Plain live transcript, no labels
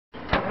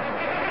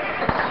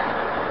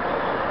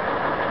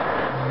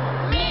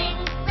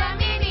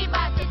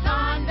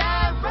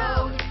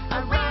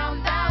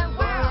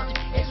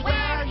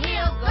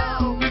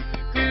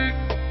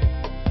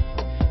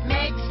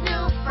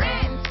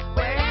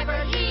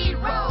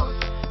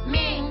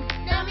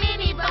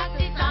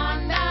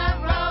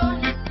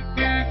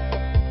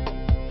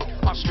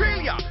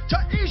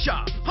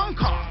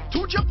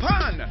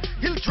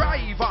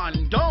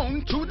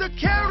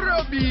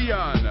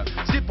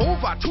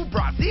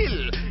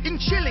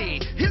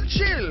Chile, he'll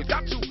chill.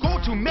 Got to go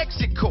to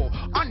Mexico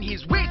on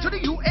his way to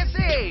the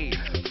USA.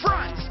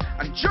 France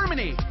and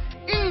Germany,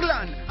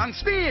 England and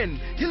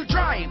Spain. He'll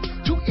drive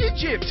to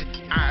Egypt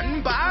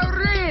and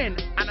Bahrain.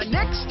 And the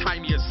next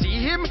time you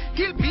see him,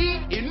 he'll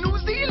be in New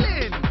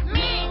Zealand.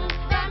 Ming,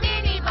 the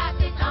minibus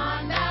is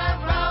on the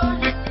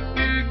road.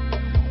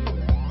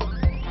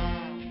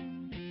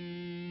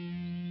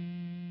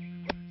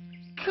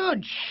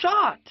 Good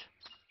shot!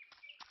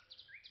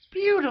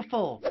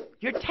 Beautiful!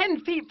 You're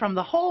 10 feet from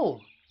the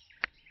hole.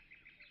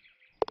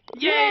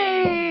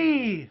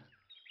 Yay!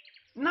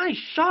 Nice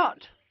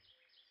shot.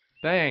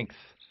 Thanks.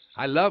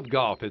 I love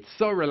golf. It's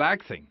so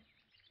relaxing.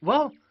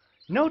 Well,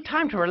 no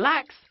time to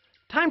relax.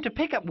 Time to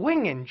pick up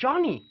Wing and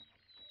Johnny.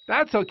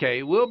 That's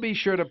okay. We'll be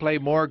sure to play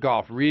more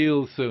golf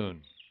real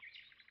soon.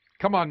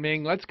 Come on,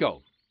 Ming. Let's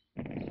go.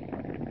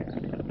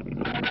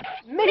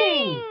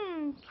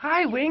 Ming!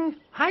 Hi, Wing.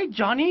 Hi,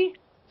 Johnny.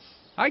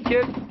 Hi,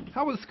 kids.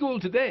 How was school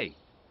today?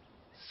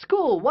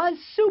 School was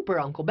super,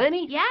 Uncle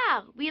Benny.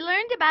 Yeah, we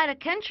learned about a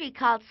country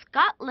called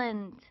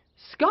Scotland.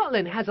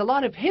 Scotland has a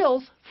lot of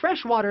hills,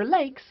 freshwater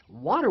lakes,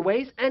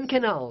 waterways, and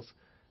canals.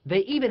 They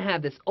even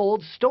have this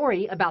old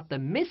story about the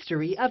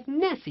mystery of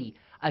Nessie,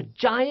 a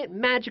giant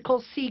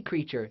magical sea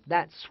creature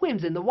that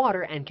swims in the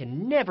water and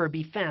can never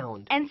be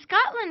found. And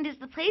Scotland is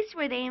the place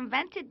where they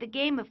invented the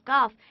game of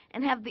golf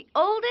and have the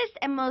oldest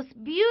and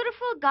most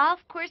beautiful golf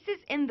courses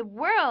in the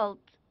world.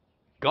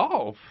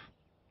 Golf?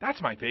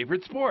 That's my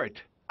favorite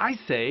sport. I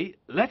say,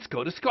 let's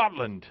go to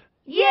Scotland.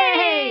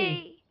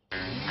 Yay!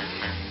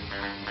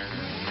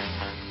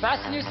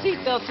 Fasten your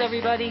seatbelts,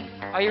 everybody.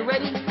 Are you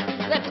ready?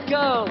 Let's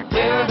go!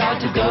 We're about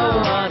to go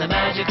on a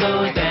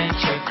magical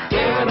adventure.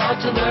 We're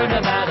about to learn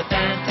about a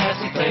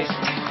fantastic place.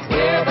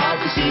 We're about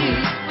to see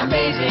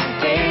amazing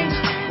things.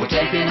 We're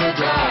taking a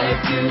drive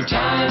through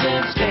time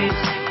and space.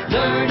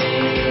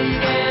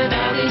 Learning and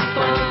having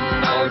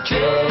fun. Our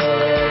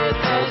trip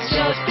has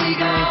just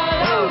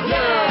begun. Oh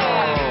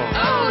yeah!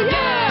 Oh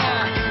yeah!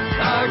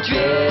 Our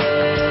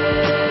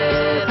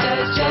trip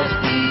has just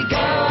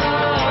begun.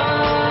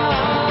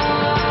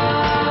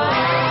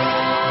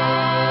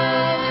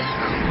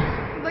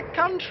 The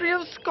country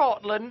of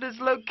Scotland is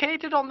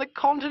located on the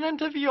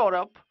continent of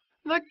Europe.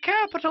 The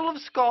capital of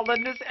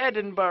Scotland is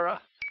Edinburgh.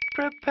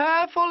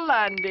 Prepare for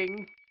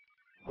landing.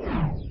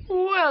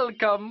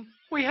 Welcome.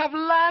 We have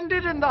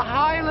landed in the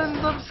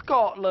Highlands of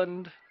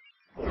Scotland.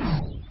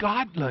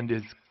 Scotland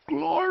is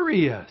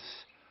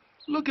glorious.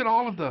 Look at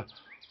all of the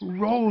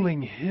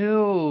rolling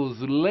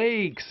hills,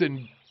 lakes,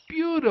 and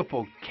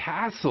beautiful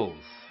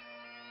castles.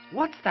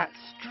 What's that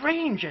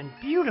strange and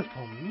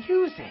beautiful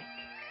music?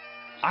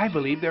 I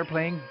believe they're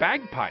playing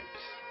bagpipes,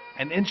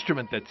 an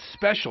instrument that's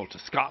special to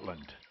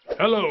Scotland.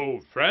 Hello,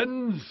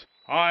 friends.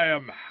 I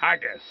am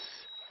Haggis,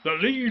 the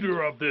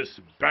leader of this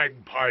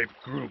bagpipe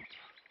group.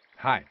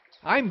 Hi,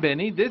 I'm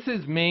Benny. This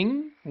is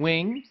Ming,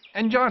 Wing,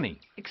 and Johnny.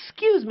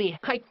 Excuse me,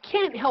 I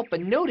can't help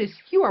but notice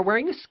you are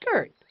wearing a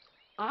skirt.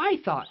 I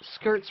thought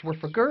skirts were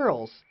for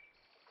girls.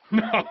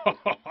 No,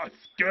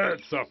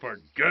 skirts are for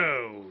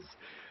girls.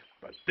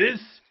 But this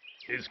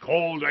is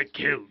called a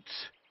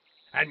kilt.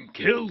 And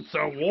kilts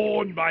are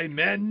worn by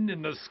men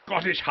in the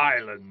Scottish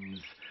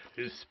Highlands,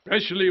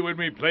 especially when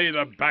we play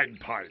the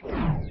bagpipe.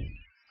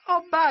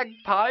 A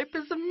bagpipe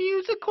is a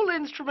musical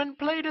instrument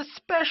played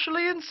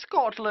especially in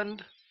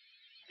Scotland.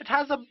 It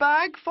has a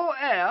bag for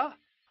air,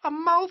 a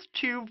mouth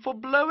tube for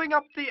blowing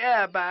up the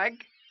air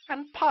bag,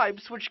 and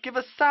pipes which give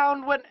a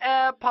sound when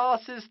air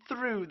passes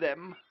through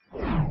them.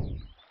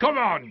 Come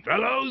on,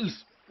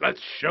 fellows,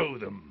 let's show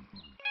them.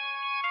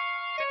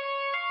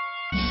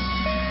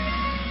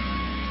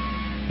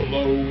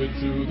 Blow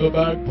into the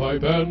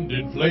bagpipe and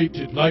inflate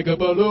it like a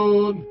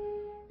balloon.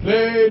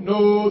 Play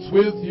notes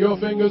with your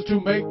fingers to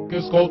make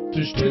a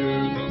Scottish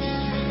tune.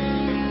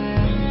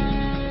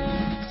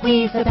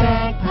 Squeeze the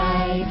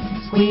bagpipe,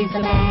 squeeze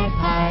the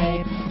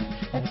bagpipe.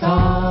 That's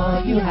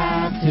all you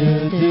have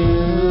to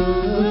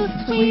do.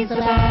 Squeeze the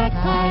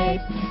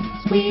bagpipe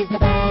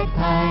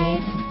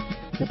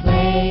to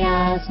play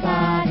a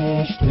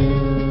Scottish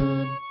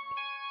tune.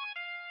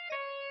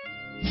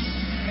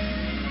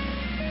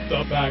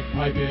 The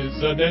bagpipe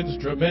is an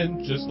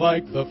instrument just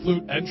like the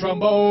flute and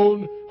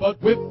trombone. But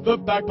with the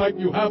bagpipe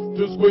you have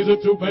to squeeze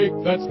it to make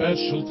that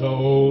special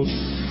tone.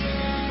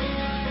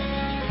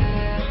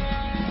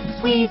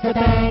 Squeeze the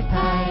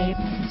bagpipe,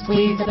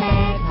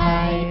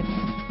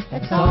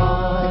 that's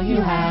all you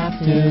have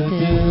to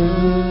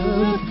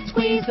do.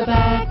 Squeeze the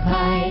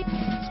bagpipe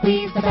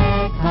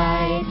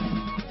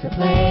to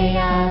play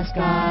a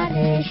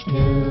Scottish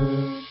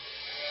tune.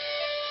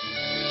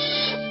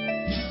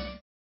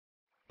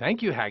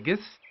 Thank you,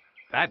 Haggis.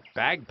 That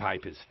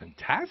bagpipe is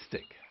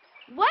fantastic.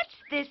 What's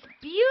this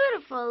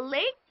beautiful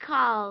lake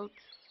called?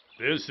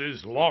 This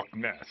is Loch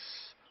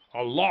Ness.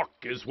 A loch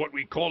is what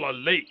we call a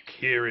lake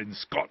here in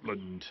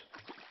Scotland.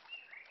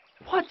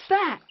 What's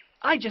that?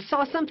 I just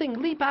saw something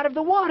leap out of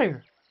the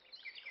water.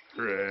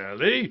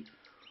 Really?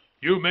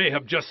 You may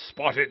have just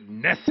spotted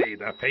Nessie,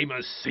 the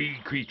famous sea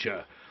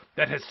creature.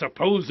 that has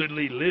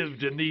supposedly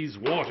lived in these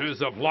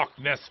waters of Loch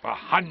Ness for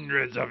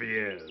hundreds of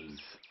years.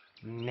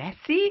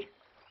 Nessie?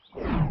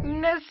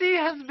 Nessie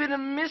has been a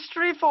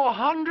mystery for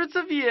hundreds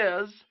of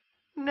years.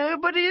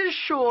 Nobody is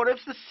sure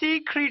if the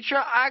sea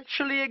creature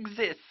actually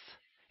exists.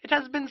 It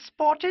has been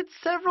spotted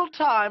several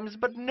times,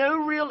 but no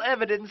real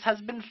evidence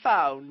has been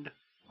found.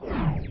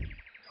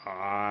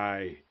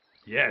 Aye,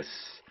 yes.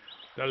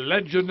 The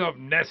legend of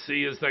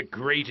Nessie is the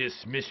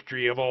greatest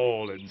mystery of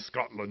all in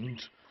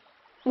Scotland.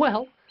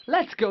 Well,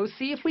 let's go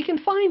see if we can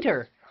find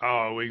her. How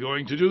are we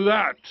going to do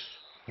that?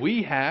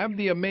 We have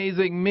the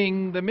amazing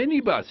Ming the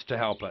minibus to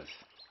help us.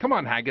 Come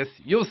on, Haggis,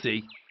 you'll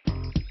see.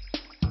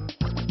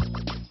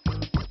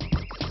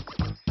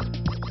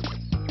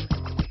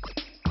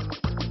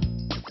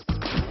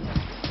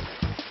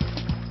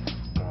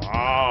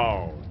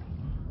 Wow.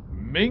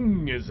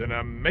 Ming is an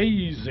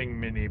amazing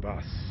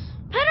minibus.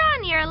 Put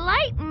on your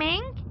light,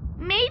 Ming.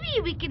 Maybe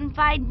we can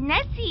find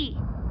Nessie.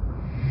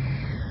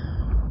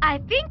 I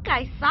think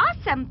I saw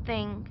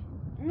something.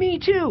 Me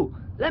too.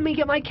 Let me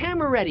get my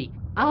camera ready.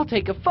 I'll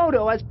take a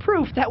photo as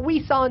proof that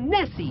we saw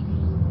Nessie.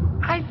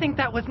 I think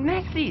that was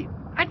Nessie.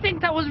 I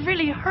think that was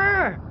really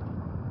her.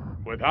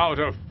 Without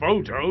a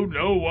photo,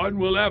 no one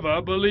will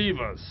ever believe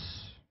us.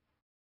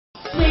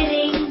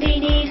 Swimming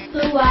beneath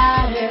the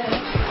water,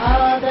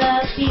 all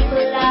the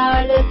people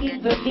are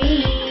looking for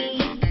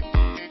me.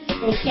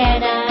 They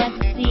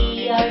cannot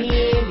see or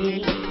hear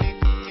me.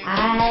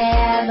 I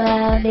am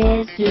a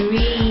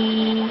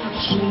mystery.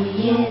 She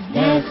is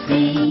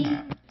Nessie,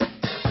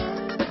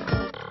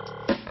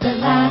 the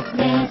Loch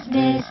Ness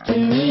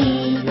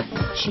mystery.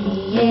 She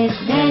is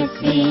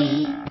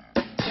Nessie,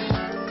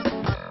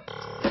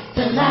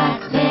 the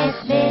Loch Ness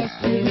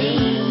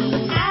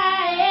mystery. I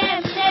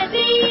am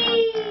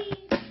Nessie,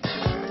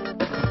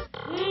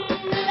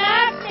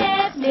 Loch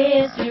Ness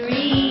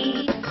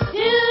mystery.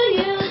 Do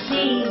you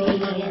see me?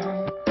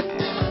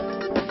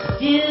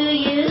 Do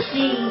you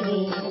see me?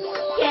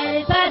 Can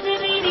it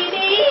possibly be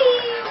me?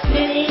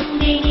 Swimming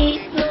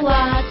beneath the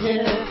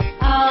water,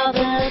 all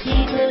the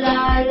people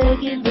are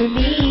looking for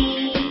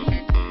me.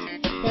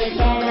 They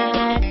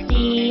cannot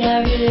see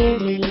or hear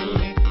me.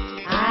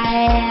 I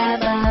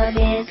am a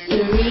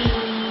mystery.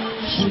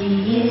 She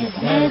is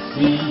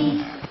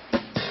Nessie,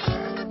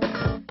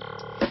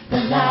 the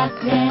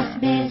Loch Ness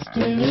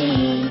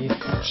mystery.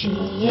 She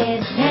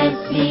is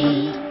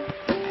Nessie,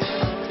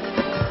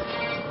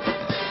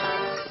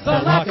 the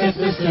Loch Ness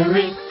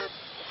mystery.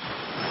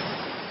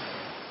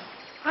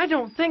 I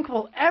don't think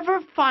we'll ever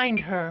find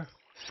her.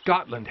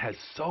 Scotland has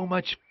so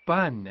much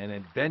fun and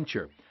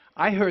adventure.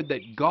 I heard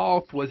that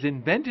golf was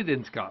invented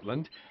in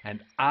Scotland,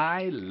 and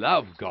I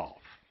love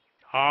golf.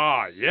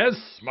 Ah,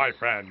 yes, my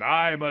friend.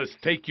 I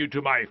must take you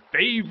to my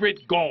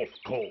favorite golf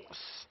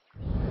course.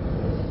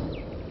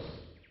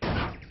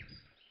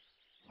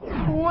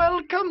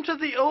 Welcome to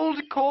the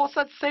old course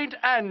at St.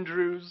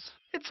 Andrews.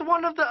 It's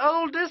one of the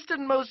oldest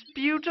and most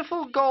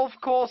beautiful golf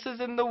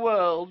courses in the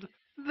world.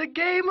 The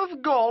game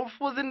of golf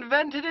was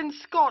invented in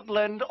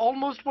Scotland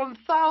almost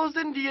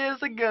 1,000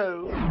 years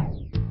ago.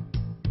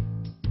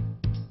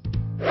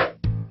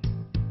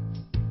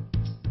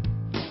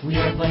 We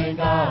are playing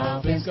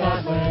golf in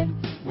Scotland.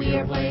 We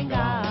are playing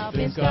golf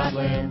in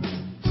Scotland.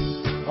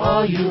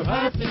 All you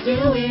have to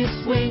do is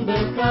swing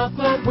the golf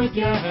club with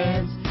your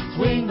hands.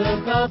 Swing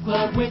the golf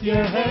club with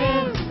your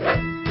hands.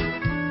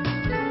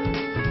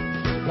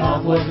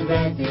 Golf was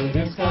invented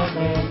in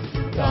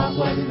Scotland. Golf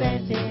was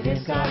invented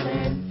in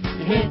Scotland.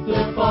 You hit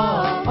the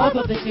ball off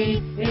of the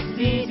tee. It's as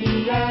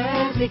easy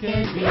as it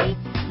can be.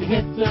 You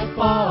hit the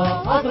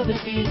ball off of the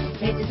tee.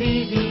 It's as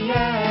easy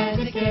as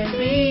it can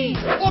be.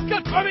 Look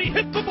at Tony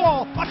hit the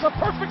ball. That's a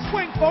perfect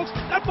swing, folks.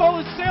 That ball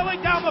is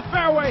sailing down the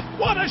fairway.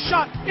 What a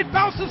shot. It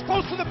bounces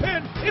close to the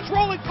pin. It's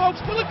rolling,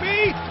 folks. Will it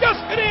be? Yes,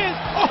 it is.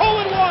 A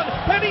hole-in-one.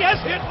 Penny has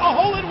hit a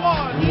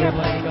hole-in-one. We are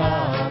playing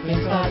golf in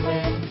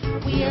Scotland.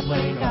 We are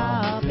playing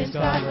golf in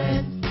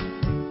Scotland.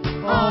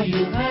 All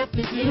you have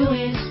to do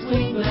is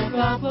swing the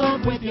golf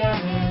club with your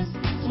hands.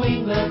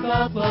 Swing the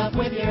golf club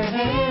with your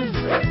hands.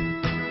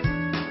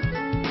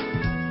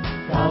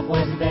 Golf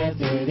was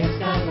invented in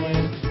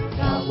Scotland.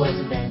 Golf was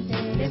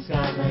invented in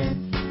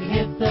Scotland. You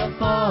hit the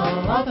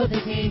ball off of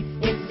the tee.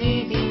 It's as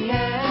easy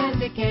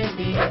as it can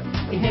be.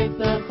 You hit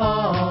the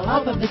ball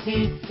off of the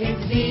tee.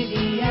 It's as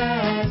easy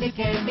as it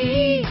can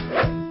be.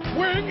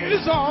 Wing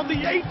is on the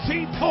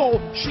 18th hole.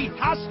 She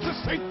has to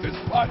sink this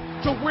putt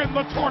to win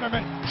the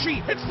tournament.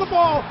 She hits the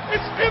ball.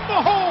 It's in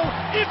the hole.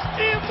 It's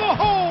in the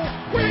hole.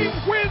 Wing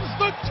wins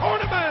the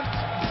tournament.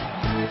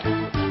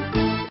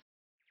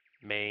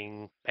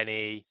 Ming,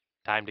 Penny,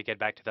 time to get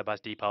back to the bus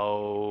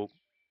depot.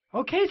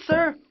 Okay,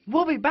 sir.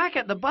 We'll be back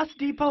at the bus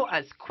depot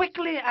as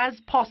quickly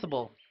as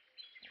possible.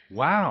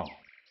 Wow,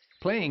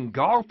 playing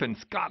golf in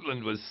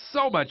Scotland was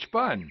so much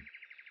fun.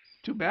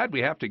 Too bad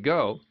we have to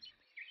go.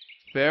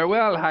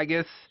 Farewell,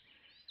 Haggis.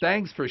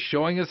 Thanks for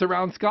showing us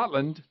around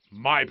Scotland.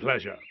 My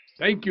pleasure.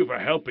 Thank you for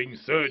helping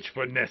search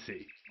for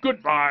Nessie.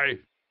 Goodbye.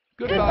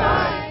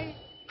 Goodbye.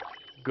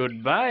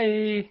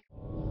 Goodbye.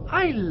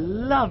 I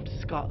loved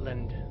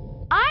Scotland.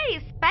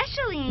 I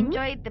especially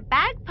enjoyed the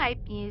bagpipe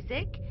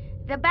music.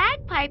 The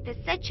bagpipe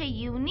is such a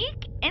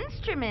unique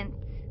instrument.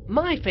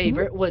 My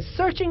favorite was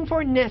searching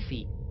for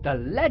Nessie, the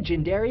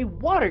legendary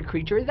water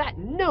creature that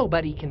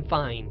nobody can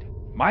find.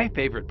 My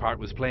favorite part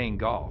was playing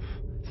golf.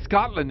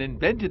 Scotland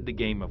invented the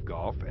game of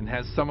golf and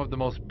has some of the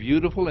most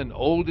beautiful and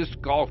oldest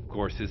golf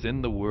courses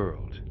in the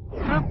world.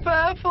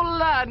 Prepare for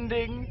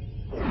landing.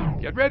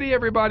 Get ready,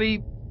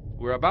 everybody.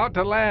 We're about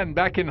to land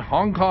back in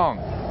Hong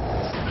Kong.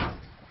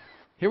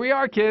 Here we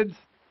are, kids.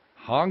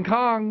 Hong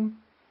Kong.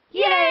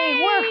 Yay,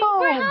 we're home!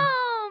 We're home!